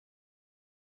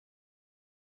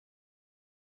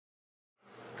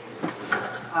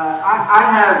I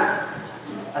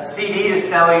have a CD to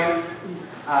sell you.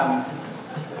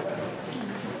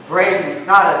 Great,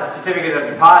 not a certificate of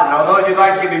deposit. Although if you'd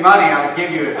like to give me money, I would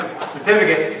give you a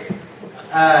certificate.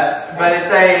 But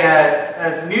it's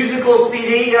a musical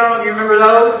CD. I don't know if you remember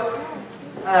those.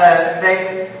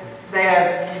 They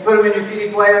have, you put them in your CD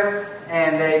player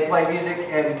and they play music,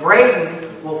 and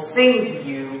Braden will sing to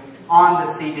you on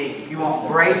the CD. If you want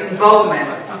Braden Bowman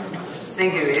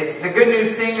sing to you. It's the Good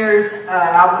News Singers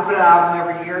album. We put an album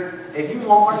every year. If you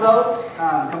want one of those,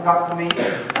 come talk to me.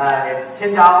 It's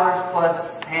 $10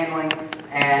 plus handling,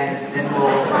 and then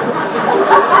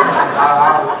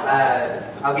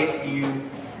I'll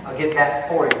get that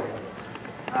for you.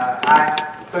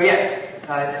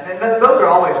 Those are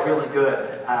always really good.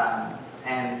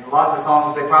 And a lot of the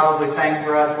songs they probably sang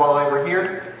for us while they were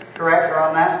here, correct, or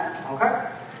on that? Okay.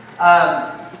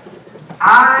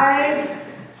 I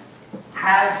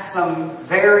have some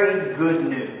very good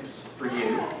news for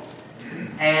you.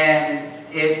 And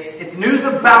it's news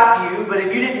about you, but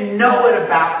if you didn't know it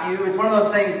about you, it's one of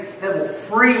those things that will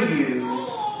free you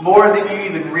more than you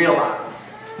even realize.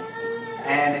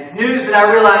 And it's news that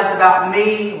I realized about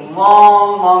me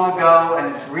long, long ago,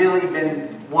 and it's really been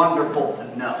wonderful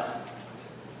to know.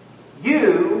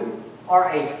 You are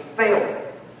a failure.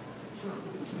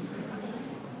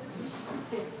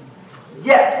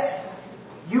 Yes,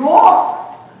 you are.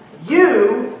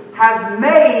 You have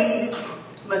made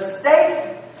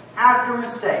mistake after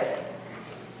mistake.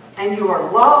 And you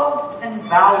are loved and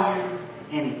valued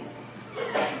anyway.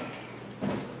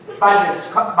 By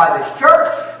this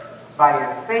church, by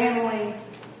your family,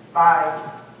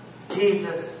 by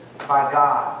Jesus, by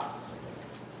God.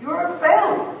 You are a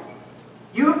failure.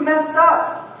 You have messed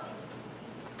up.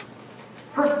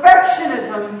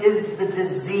 Perfectionism is the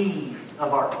disease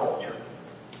of our culture.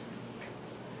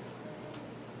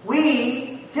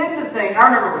 We tend to think, I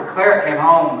remember when Claire came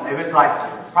home, it was like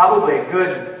probably a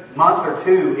good month or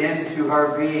two into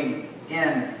her being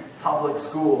in public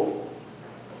school.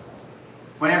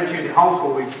 Whenever she was at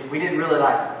homeschool, we didn't really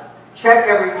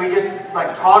check we just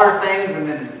taught her things and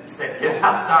then said, get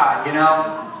outside, you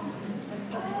know.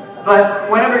 But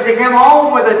whenever she came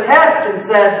home with a test and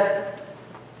said,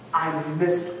 I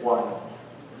missed one.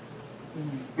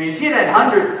 I mean, she had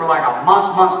hundreds for a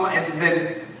month, and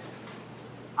then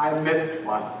I missed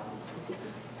one.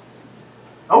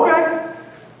 Okay.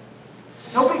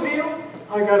 No big deal.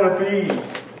 I got a B.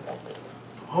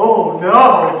 Oh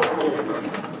no.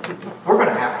 We're going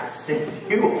to have to send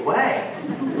you away.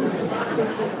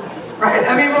 Right?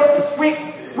 I mean,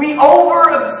 we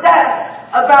over-obsess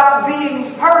about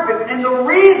being perfect. And the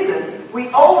reason we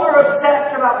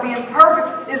over-obsess about being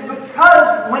perfect is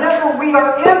because whenever we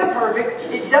are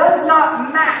imperfect, it does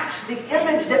not match the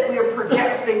image that we are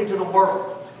projecting to the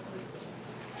world.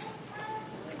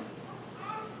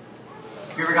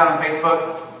 You ever got on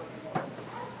Facebook?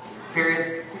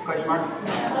 Period? Question mark?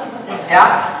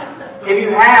 Yeah? If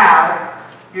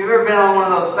you've ever been on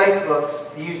one of those Facebooks,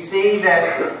 you see that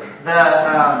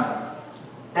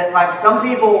that some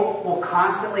people will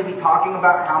constantly be talking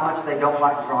about how much they don't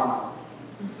like drama.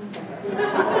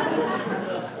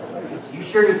 You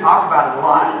sure do talk about it a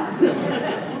lot.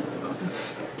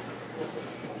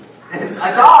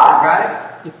 It's odd, right?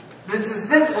 This is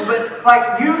simple,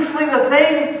 but usually the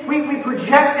thing, we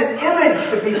project an image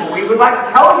to people. We would like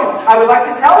to tell you, I would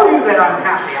like to tell you that I'm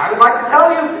happy. I would like to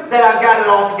tell you that I've got it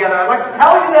all together. I'd like to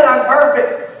tell you that I'm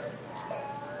perfect.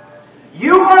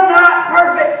 You are not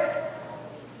perfect.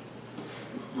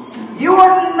 You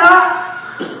are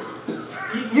not.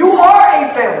 You are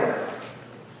a failure.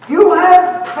 You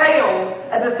have failed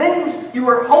at the things you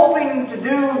were hoping to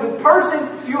do, the person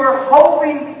you were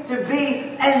hoping to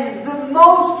be, and the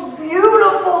most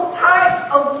beautiful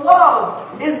type of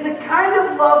love is the kind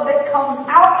of love that comes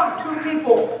out of two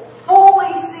people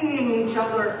fully seeing each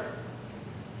other.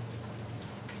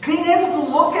 Being able to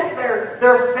look at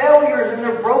their failures and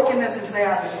their brokenness and say,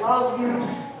 I love you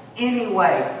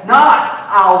anyway. Not,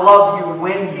 I'll love you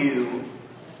when you.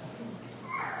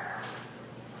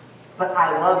 But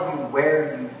I love you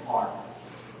where you are.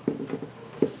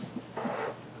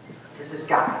 There's this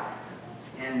guy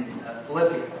in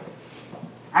Philippians.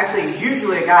 Actually, he's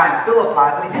usually a guy in Philippi,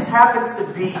 but he just happens to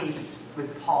be with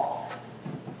Paul.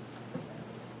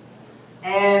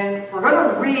 And we're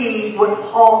going to read what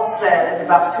Paul says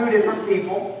about two different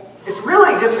people. It's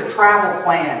really just a travel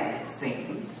plan, it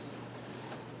seems.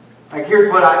 Here's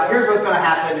what's going to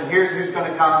happen, and here's who's going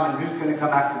to come, and who's going to come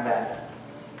after that.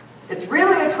 It's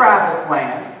really a travel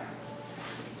plan,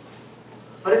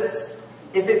 but if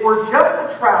it were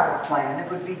just a travel plan,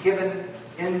 it would be given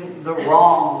in the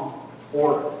wrong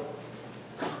order.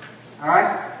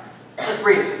 Alright? Let's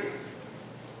read it.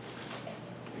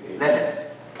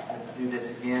 Let's do this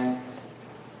again.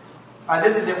 Alright,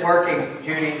 this isn't working,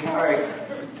 Judy. Alright.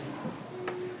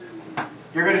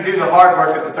 You're going to do the hard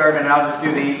work of the sermon, and I'll just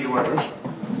do the easy work.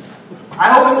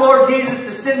 I hope in the Lord Jesus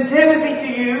to send Timothy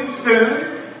to you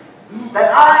soon,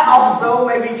 that I also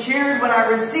may be cheered when I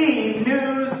receive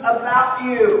news about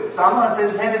you. So I'm going to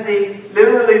send Timothy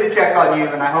literally to check on you,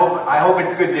 and I hope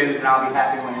it's good news, and I'll be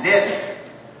happy when it is.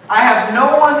 I have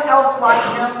no one else like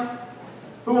him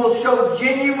who will show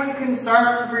genuine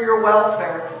concern for your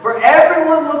welfare. For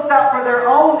everyone looks out for their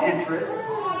own interests,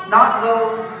 not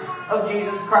those of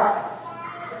Jesus Christ.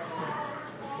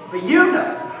 But you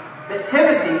know that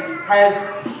Timothy has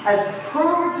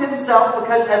proved himself,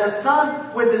 because as a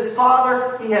son with his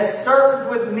father, he has served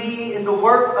with me in the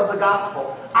work of the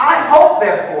gospel. I hope,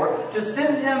 therefore, to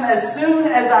send him as soon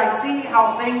as I see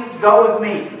how things go with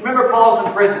me. Remember, Paul's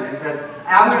in prison. He says,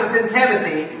 I'm going to send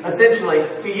Timothy, essentially,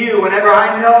 to you whenever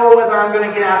I know whether I'm going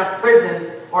to get out of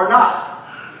prison or not.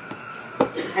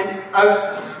 And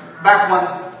back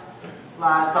one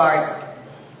slide, sorry.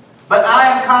 But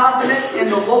I am confident in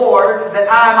the Lord that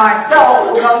I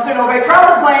myself will come soon. Okay,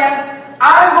 travel plans.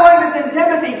 I'm going to send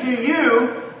Timothy to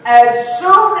you as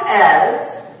soon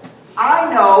as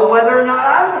I know whether or not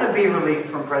I'm going to be released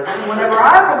from prison. Whenever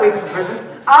I'm released from prison,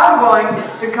 I'm going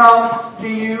to come to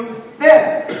you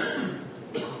then.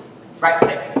 Right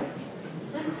there.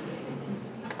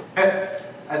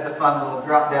 That's a fun little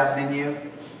drop-down menu.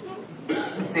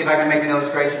 Let's see if I can make an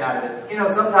illustration out of it. You know,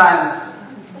 sometimes...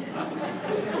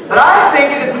 But I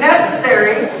think it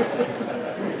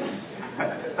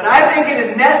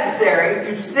is necessary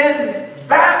to send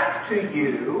back to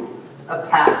you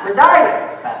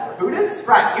Epaphroditus. Epaphroditus?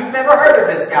 Right, you've never heard of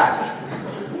this guy.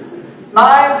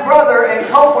 My brother and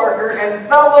co-worker and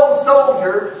fellow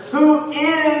soldier who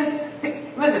is,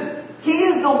 listen, he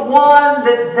is the one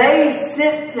that they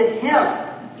sent to him.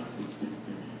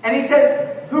 And he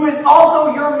says, who is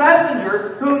also your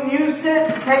messenger, whom you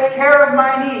sent to take care of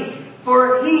my needs.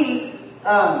 For he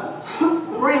longs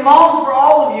for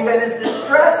all of you and is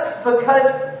distressed because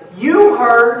you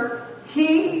heard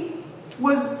he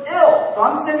was ill. So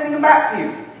I'm sending him back to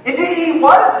you. Indeed, he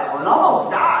was ill and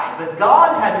almost died, but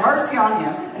God had mercy on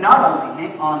him, and not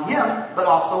only on him, but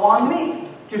also on me,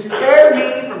 to spare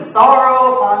me from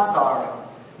sorrow upon sorrow.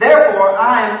 Therefore,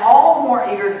 I am all more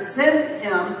eager to send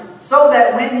him, so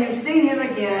that when you see him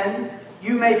again,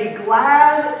 you may be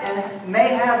glad and may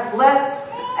have less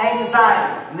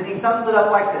anxiety. And then he sums it up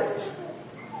like this.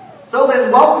 So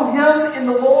then welcome him in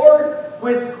the Lord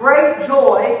with great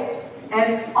joy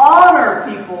and honor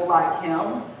people like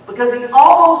him, because he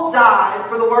almost died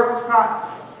for the work of Christ.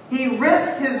 He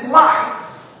risked his life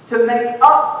to make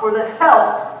up for the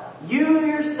help you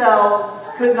yourselves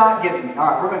could not give me.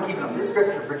 Alright, we're going to keep it on this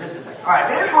scripture for just a second. Alright,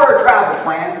 this were a travel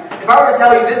plan. If I were to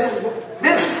tell you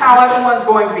this is how everyone's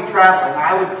going to be traveling,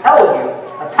 I would tell you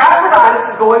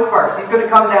Epaphroditus is going first. He's going to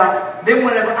come down. Then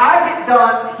whenever I get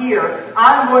done here,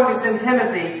 I'm going to send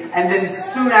Timothy, and then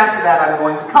soon after that I'm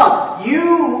going to come.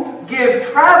 You give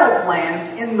travel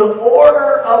plans in the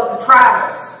order of the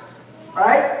travels.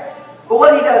 Right? But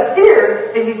what he does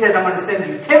here is he says, I'm going to send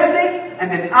you Timothy,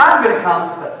 and then I'm going to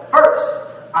come, but first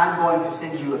I'm going to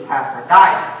send you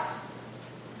Epaphroditus.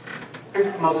 Here's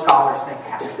what most scholars think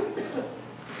happened.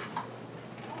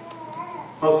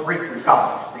 Most recent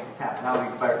scholars think it's happened. Now we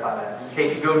can clarify that. In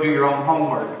case you go do your own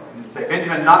homework and say,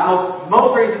 Benjamin, not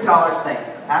most recent scholars think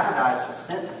Epaphroditus was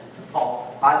sent to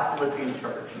Paul by the Philippian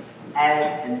church as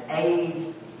an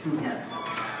aid to him.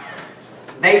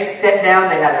 They sat down,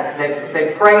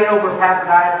 they prayed over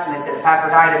Epaphroditus, and they said,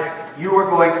 Epaphroditus, you are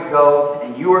going to go,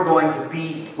 and you are going to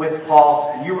be with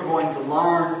Paul, and you are going to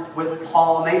learn with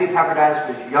Paul. Maybe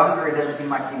Epaphroditus was younger. It doesn't seem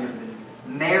like he was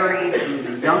married. He was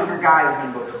a younger guy who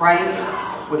was going to go train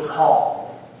with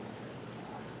Paul.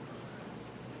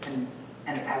 And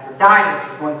Epaphroditus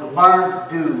was going to learn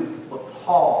to do what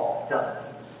Paul does.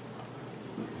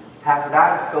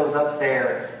 Epaphroditus goes up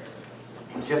there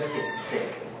and just gets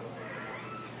sick.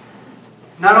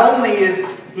 Not only is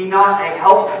he not a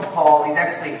help to Paul, he's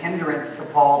actually a hindrance to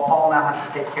Paul. Paul now has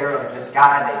to take care of this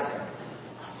guy, they say.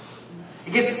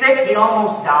 He gets sick, he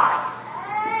almost dies.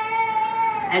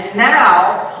 And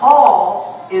now,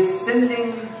 Paul is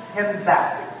sending him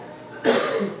back.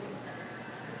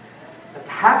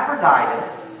 Epaphroditus,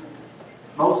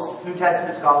 most New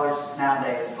Testament scholars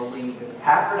nowadays believe that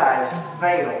Epaphroditus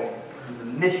failed in the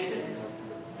mission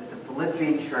that the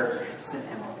Philippian church sent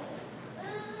him on.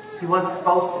 He wasn't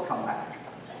supposed to come back.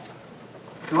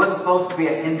 He wasn't supposed to be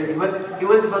a hindrance. He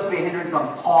wasn't supposed to be a hindrance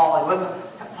on Paul.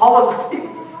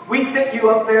 we sent you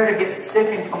up there to get sick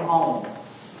and come home.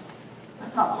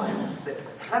 That's not what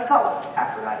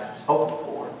Epaphroditus was hoping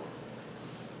for.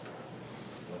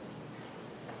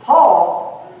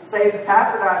 Paul saves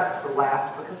Epaphroditus for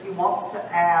last because he wants to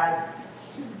add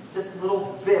this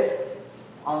little bit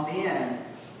on the end.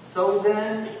 So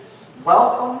then,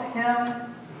 welcome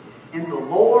him in the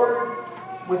Lord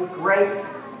with great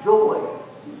joy.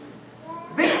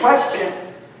 The big question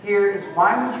here is,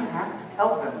 why would you have to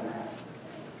tell them that?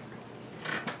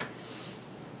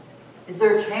 Is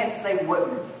there a chance they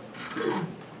wouldn't?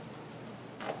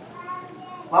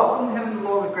 Welcome him in the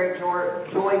Lord with great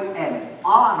joy and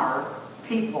honor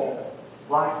people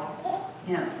like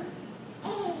him.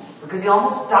 Because he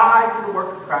almost died for the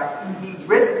work of Christ. He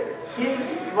risked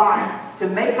his life to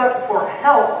make up for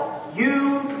help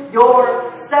you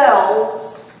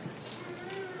yourselves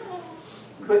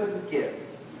couldn't give.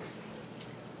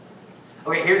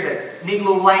 Okay, here's a neat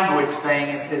little language thing.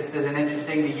 If this isn't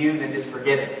interesting to you, then just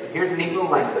forget it. Here's a neat little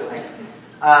language thing.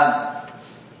 A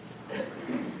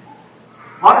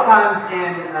lot of times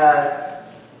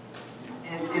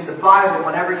in the Bible,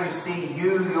 whenever you see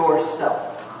you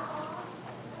yourself,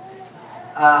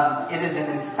 it is an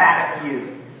emphatic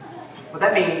you. What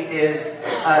that means is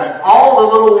all the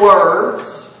little words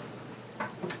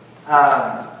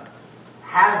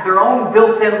have their own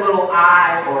built-in little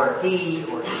I or he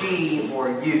or she or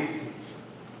you.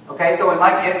 Okay, so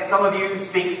if some of you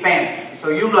speak Spanish, so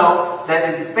you know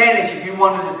that in Spanish, if you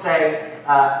wanted to say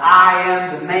I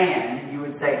am the man, you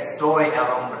would say soy el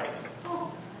hombre.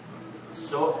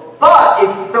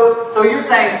 So you're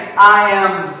saying I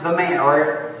am the man.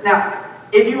 Or now,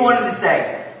 if you wanted to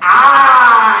say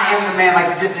I am the man, like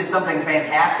you just did something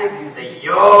fantastic, you'd say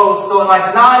yo soy,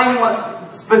 like not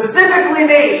anyone, specifically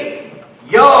me.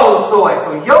 Yo soy.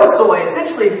 So yo soy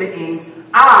essentially means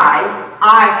I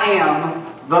am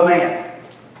the man.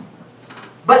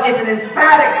 But it's an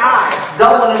emphatic I. It's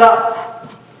doubling it up.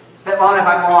 Svetlana, if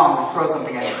I'm wrong, just throw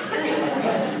something at me.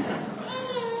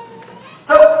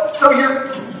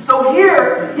 So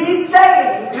here, he's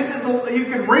saying, you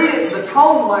can read it in the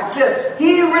tone like this.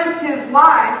 He risked his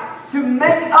life to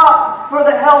make up for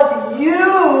the help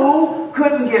you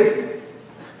couldn't give him.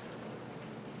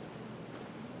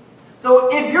 So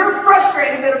if you're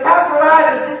frustrated that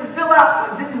Epaphroditus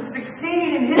didn't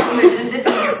succeed in his mission,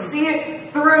 didn't see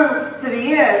it through to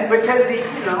the end because he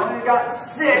got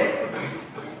sick,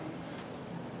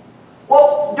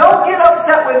 well, don't get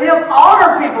upset with him.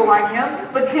 Honor people like him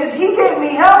because he gave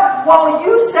me help while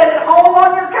you sat at home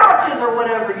on your couches or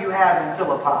whatever you have in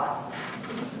Philippi.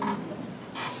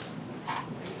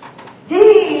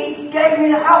 He gave me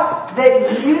the help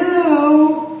that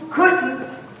you couldn't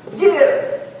give.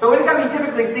 So anytime you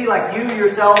typically see like you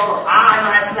yourself or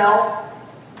I myself,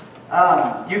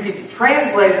 you can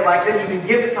translate it like this. You can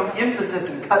give it some emphasis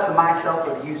and cut the myself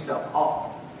or the you self off.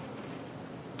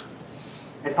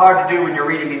 It's hard to do when you're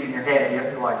reading it in your head. You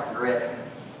have to like grit.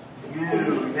 You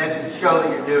have to show that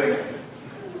you're doing it.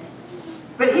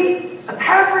 But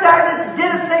Epaphroditus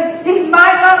did a thing. He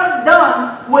might not have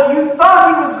done what you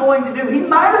thought he was going to do. He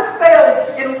might have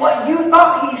failed in what you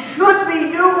thought he should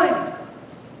be doing.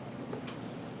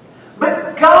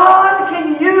 But God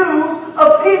can use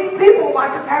people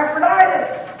like Epaphroditus.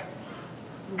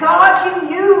 God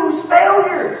can use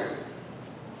failures.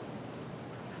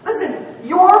 Listen,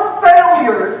 your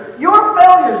failures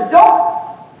don't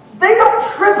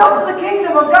trip up the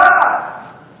kingdom of God.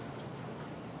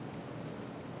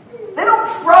 They don't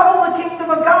trouble the kingdom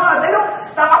of God. They don't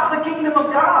stop the kingdom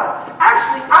of God.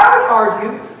 Actually, I would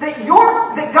argue that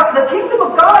the kingdom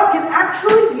of God can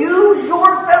actually use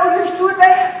your failures to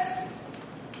advance.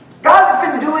 God's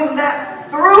been doing that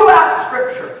throughout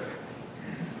Scripture.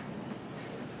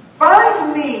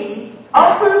 Find me,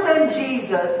 other than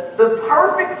Jesus, the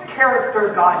perfect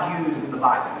character God used in the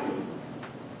Bible.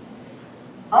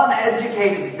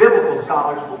 Uneducated biblical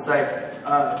scholars will say,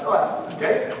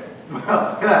 David.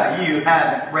 Well, you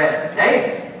haven't read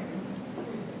David.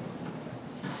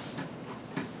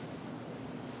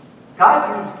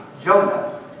 God used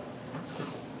Jonah,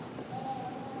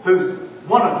 who's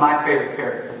one of my favorite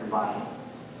characters in the Bible.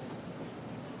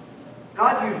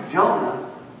 God used Jonah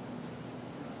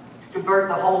to convert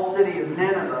the whole city of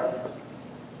Nineveh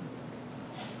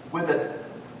with a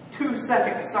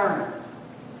 2-second sermon.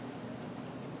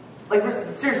 Like,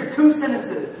 seriously, 2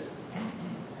 sentences.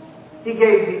 He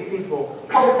gave these people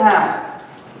whole town.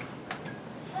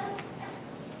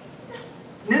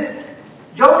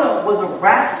 Jonah was a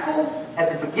rascal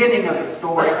at the beginning of the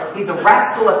story. He's a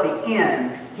rascal at the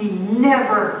end. He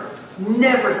never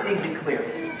sees it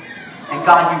clearly. And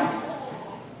God uses it.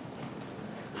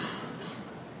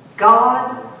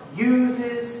 God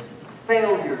uses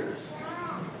failures.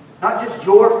 Not just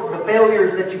the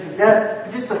failures that you possess,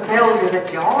 but just the failure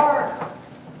that you are.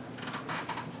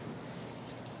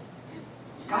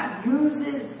 God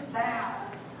uses that.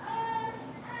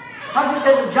 Not just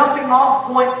as a jumping off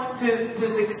point to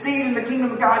succeed in the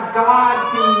kingdom of God.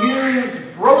 God can use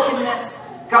brokenness.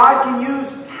 God can use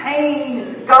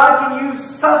pain. God can use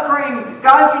suffering.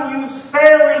 God can use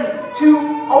failing to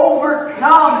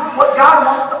overcome what God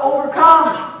wants to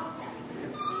overcome.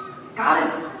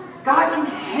 God can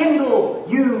handle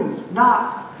you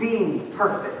not being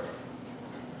perfect.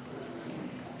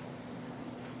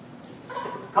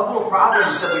 A couple of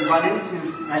problems that we run into,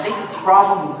 and I think it's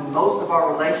problems in most of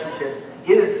our relationships,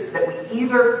 is that we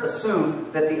either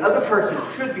assume that the other person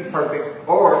should be perfect,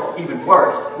 or even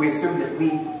worse, we assume that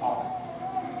we are.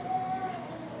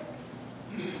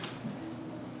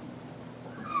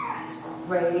 That's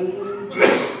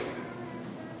crazy.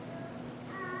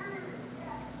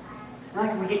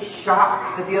 Like we get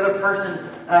shocked that the other person,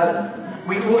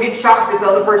 we will get shocked if the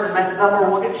other person messes up, or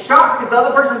we'll get shocked if the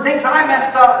other person thinks I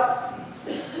messed up.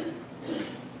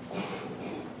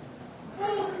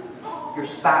 Your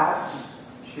spouse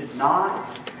should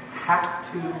not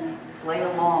have to play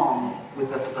along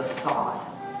with a facade.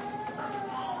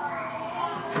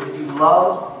 Because if you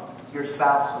love your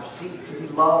spouse or seek to be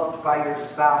loved by your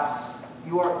spouse,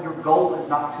 your goal is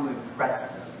not to impress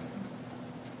them,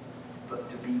 but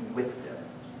to be with them.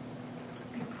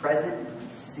 To be present and to be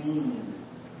seen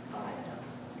by them.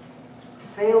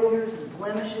 Failures and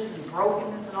blemishes and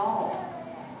brokenness and all.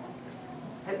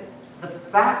 The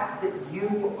fact that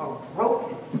you are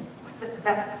broken,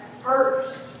 that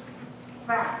first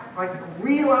fact, like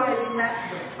realizing that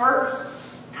for the first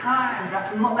time,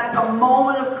 that's a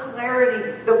moment of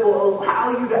clarity that will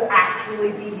allow you to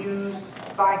actually be used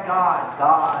by God.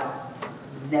 God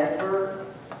never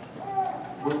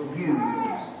will use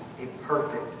a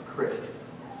perfect Christian.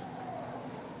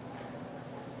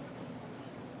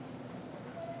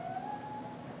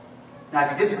 Now,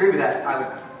 if you disagree with that, I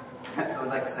would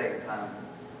like to say,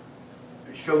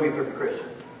 show me a perfect Christian.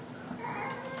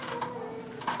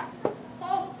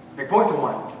 Okay, point to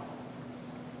one.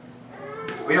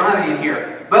 We don't have any in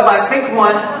here. But think of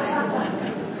one.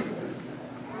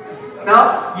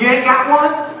 No? You ain't got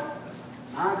one?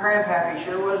 My grandpappy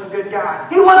sure was a good guy.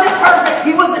 He wasn't perfect.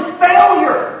 He was a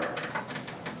failure.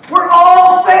 We're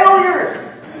all failures.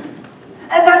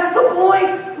 And that's the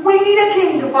point. We need a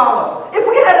king to follow. If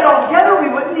we had it all together, we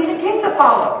wouldn't need a king to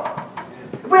follow.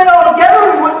 If we had it all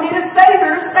together, we wouldn't need a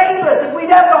Savior to save us. If we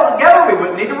had it all together, we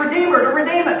wouldn't need a Redeemer to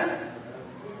redeem us.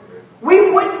 We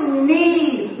wouldn't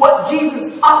need what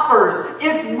Jesus offers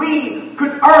if we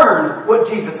could earn what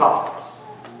Jesus offers.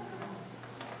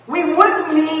 We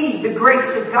wouldn't need the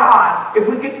grace of God if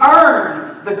we could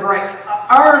earn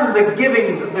the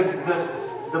givings,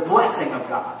 the blessing of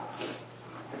God.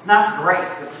 It's not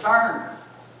grace, it's earned.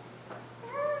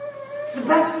 The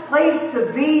best place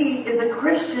to be as a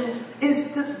Christian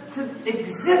is to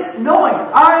exist knowing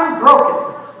I'm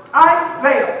broken, I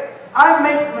fail, I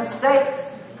make mistakes.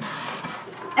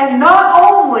 And not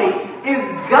only is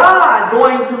God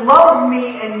going to love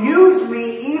me and use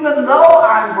me even though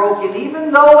I'm broken,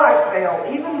 even though I fail,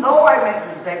 even though I make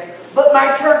mistakes, but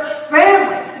my church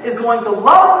family is going to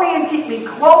love me and keep me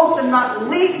close and not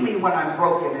leave me when I'm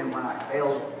broken and when I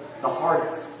fail the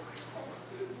hardest,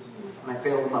 when I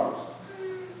fail the most.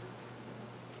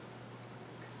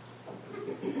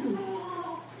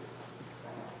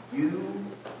 You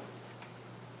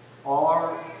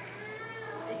are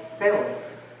a failure,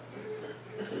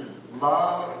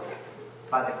 loved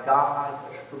by the God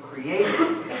who created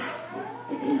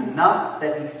you enough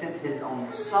that He sent His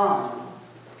own Son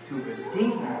to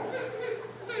redeem you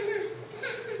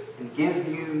and give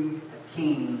you a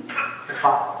king to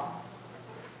follow.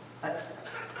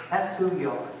 That's who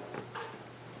you are.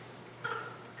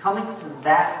 Coming to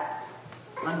that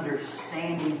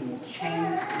understanding will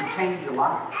change your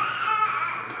life.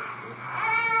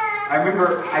 I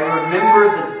remember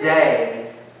the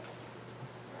day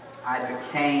I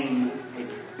became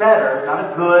a better,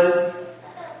 not a good,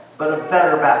 but a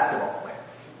better basketball player.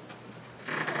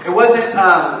 It wasn't,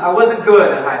 I wasn't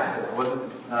good in high school. I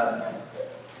wasn't,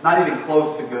 not even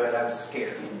close to good. I was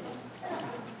scared.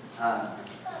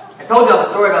 I told y'all the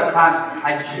story about the time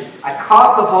I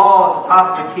caught the ball at the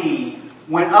top of the key,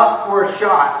 went up for a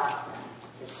shot,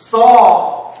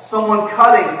 saw someone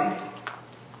cutting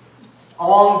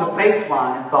along the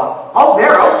baseline and thought, oh,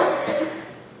 they're open.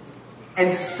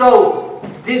 And so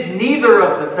did neither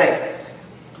of the things.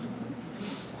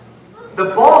 The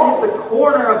ball hit the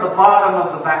corner of the bottom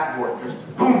of the backboard.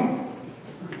 Just boom.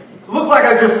 It looked like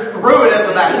I just threw it at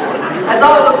the backboard. That's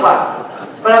all it looked like.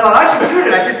 But I thought, I should shoot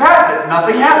it. I should pass it.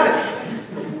 Nothing happened.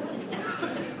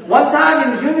 One time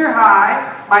in junior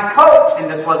high, my coach, and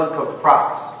this wasn't Coach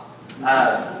Props,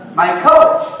 my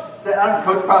coach said, I don't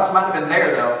know, Coach Props might have been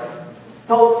there though,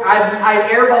 I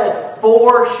airballed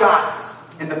 4 shots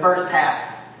in the first half.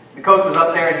 The coach was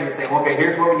up there and he was saying, okay,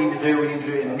 here's what we need to do. We need to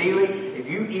do it. And Neely, if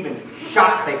you even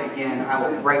shot fake again, I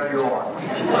will break your arm.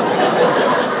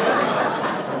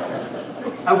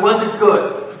 I wasn't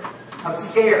good. I was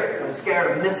scared. I was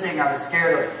scared of missing. I was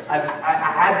scared of, I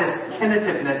had this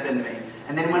tentativeness in me.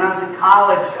 And then when I was in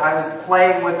college, I was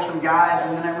playing with some guys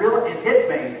and then it hit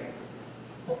me.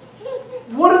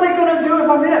 What are they going to do if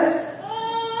I miss?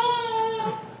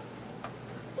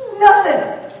 Nothing.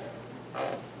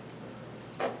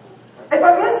 If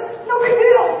I miss, no big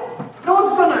deal. No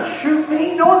one's going to shoot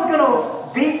me. No one's going to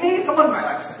beat me. Someone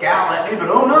might scowl at me, but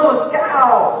oh no, a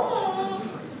scowl.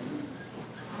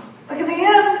 Like at the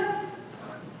end,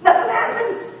 nothing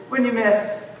happens when you miss.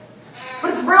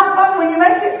 But it's real fun when you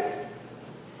make it.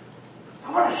 So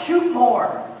I want to shoot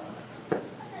more.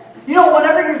 You know,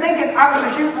 whenever you're thinking, I'm going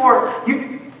to shoot more,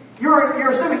 you're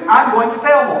assuming I'm going to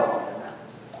fail more.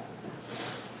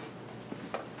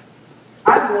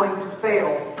 I'm going to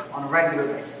fail on a regular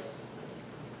basis.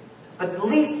 But at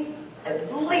least,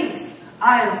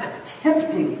 I am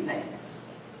attempting things.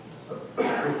 A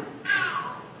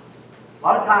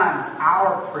lot of times,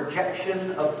 our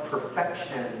projection of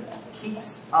perfection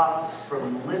keeps us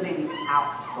from living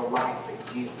out the life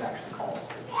that Jesus actually calls us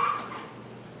to.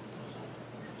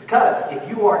 Because if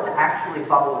you are to actually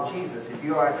follow Jesus, if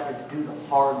you are actually to do the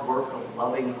hard work of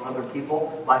loving other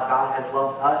people like God has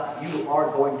loved us, you are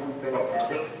going to fail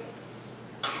at it.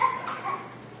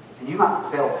 And you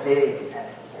might fail big at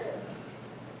it.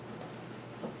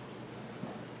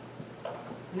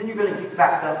 And then you're going to get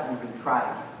back up and you're going to try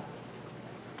again.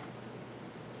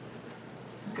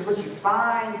 Because what you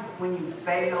find when you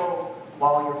fail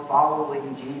while you're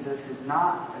following Jesus is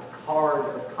not a card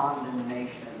of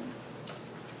condemnation,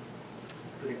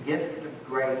 but a gift of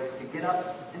grace to get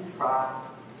up and try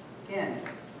again.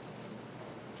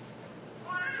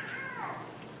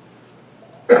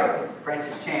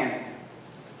 Francis Chan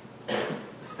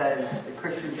says the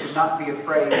Christian should not be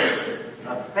afraid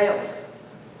of failure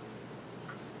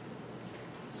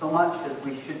so much as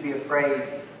we should be afraid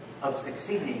of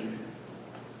succeeding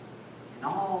in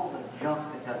all the junk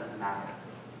that doesn't matter.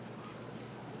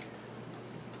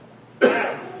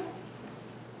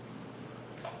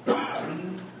 We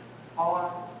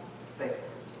are faithful.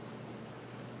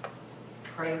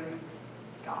 Praise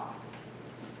God.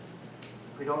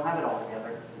 We don't have it all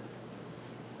together.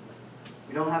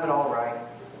 We don't have it all right.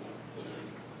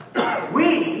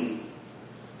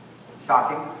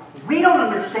 We don't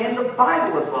understand the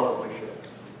Bible as well as we should.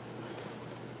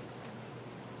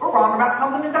 We're wrong about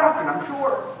something in doctrine, I'm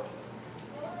sure.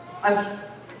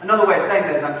 Another way of saying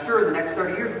that is I'm sure in the next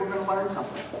 30 years we're going to learn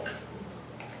something.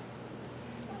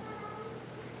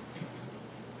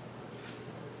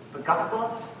 But God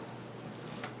loves us.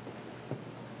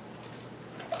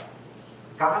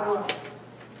 God loves us.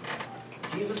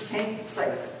 Jesus came to save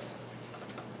us.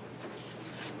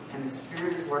 And the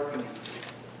Spirit is working in us.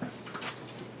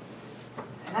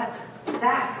 And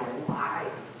that's a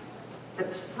life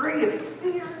that's free of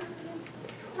fear.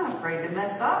 I'm not afraid to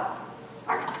mess up.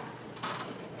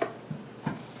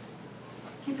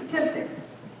 Keep attempting.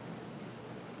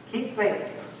 Keep faithful.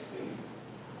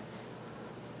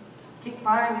 Keep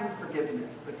finding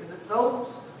forgiveness, because it's those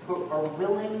who are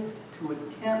willing to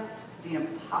attempt the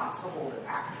impossible that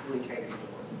actually change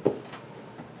the world.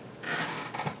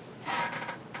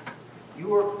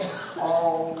 You are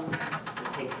called to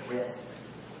take risks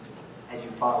as you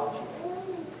follow Jesus.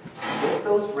 With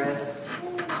those risks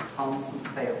come some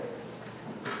failures.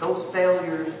 With those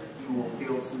failures, you will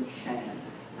feel some shame.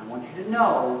 And I want you to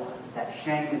know that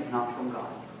shame is not from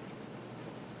God.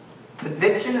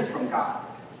 Conviction is from God.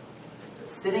 But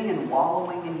sitting and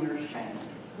wallowing in your shame,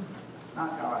 it's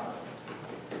not God.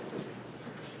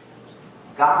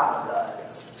 God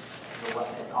does what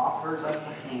it offers us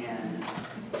a hand,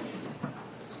 a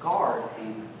scarred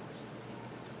hand,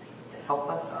 to help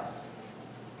us up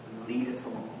and lead us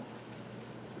along.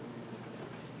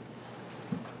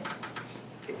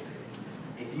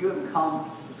 If you have come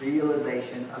to the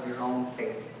realization of your own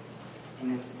failures,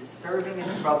 and it's disturbing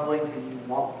and troubling, and you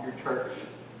want your church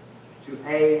to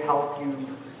A, help you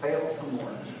fail some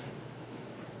more,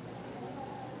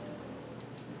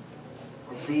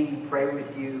 or B, pray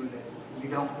with you that you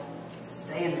don't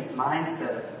stay in this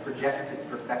mindset of projected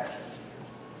perfection,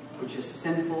 which is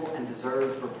sinful and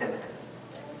deserves repentance.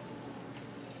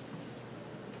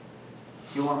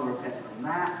 If you want to repent from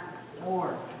that,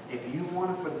 or if you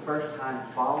want to for the first time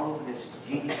follow this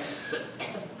Jesus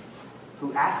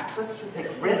who asks us to take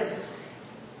risks,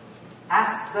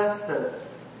 asks us to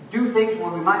do things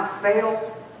where we might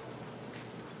fail,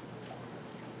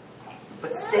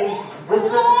 but stays with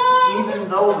us even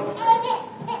though we fail.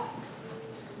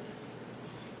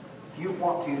 If you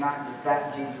want to unite with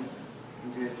that Jesus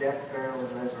into his death, burial,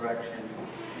 and resurrection,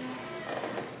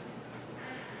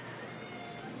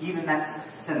 even that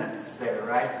sentence there,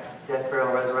 right? Death,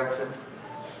 burial, resurrection.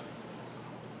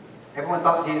 Everyone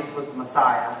thought Jesus was the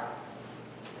Messiah.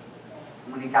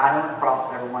 And when he died on the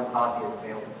cross, everyone thought he had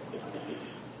failed as the Messiah.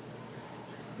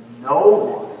 No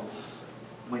one,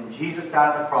 when Jesus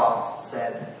died on the cross,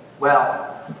 said,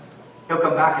 well, he'll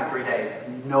come back in 3 days.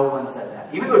 No one said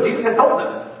that. Even though Jesus had told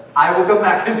them, I will come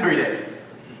back in 3 days.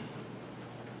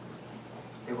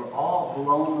 They were all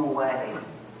blown away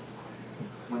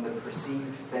when the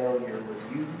perceived failure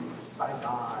was used by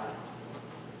God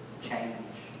to change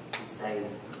and save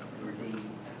and redeem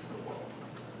the world.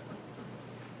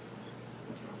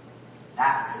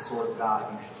 That's the sort of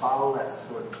God you should follow. That's the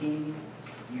sort of king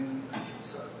you should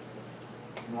serve.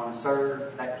 If you want to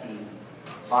serve that king,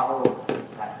 follow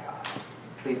that God.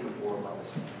 Please move forward while we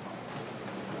sing.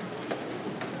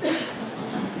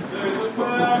 There's a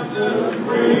fountain of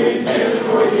free gifts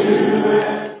for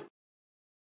you.